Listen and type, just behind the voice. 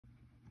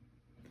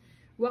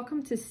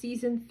Welcome to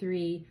Season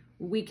 3,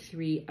 Week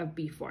 3 of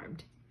Be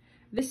Formed.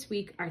 This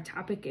week, our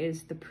topic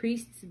is the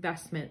priest's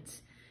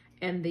vestments,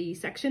 and the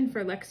section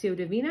for Lectio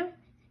Divina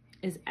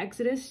is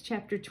Exodus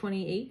chapter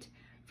 28,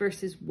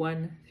 verses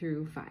 1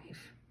 through 5.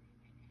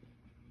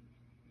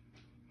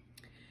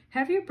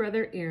 Have your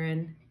brother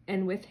Aaron,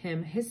 and with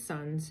him his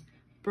sons,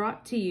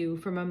 brought to you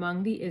from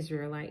among the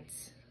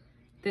Israelites,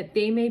 that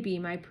they may be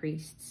my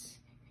priests,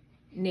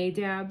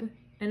 Nadab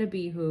and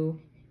Abihu,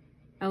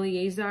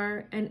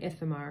 Eleazar and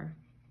Ithamar,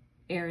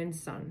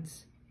 Aaron's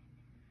sons.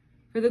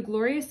 For the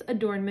glorious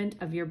adornment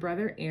of your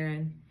brother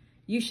Aaron,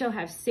 you shall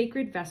have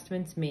sacred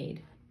vestments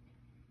made.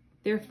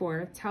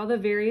 Therefore, tell the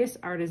various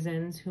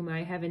artisans whom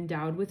I have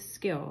endowed with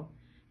skill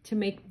to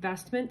make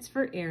vestments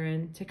for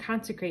Aaron to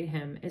consecrate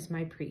him as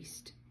my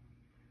priest.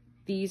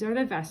 These are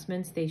the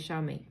vestments they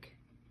shall make: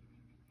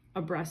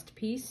 a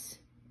breastpiece,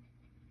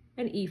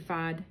 an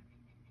ephod,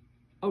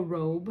 a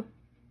robe,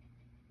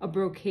 a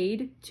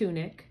brocade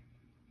tunic,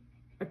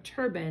 a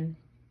turban,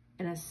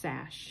 and a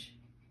sash.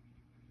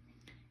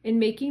 In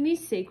making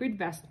these sacred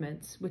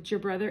vestments, which your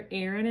brother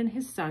Aaron and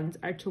his sons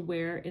are to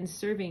wear in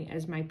serving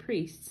as my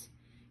priests,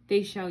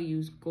 they shall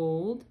use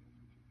gold,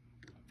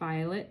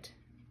 violet,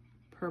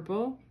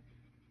 purple,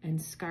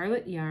 and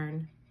scarlet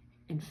yarn,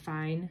 and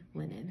fine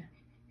linen.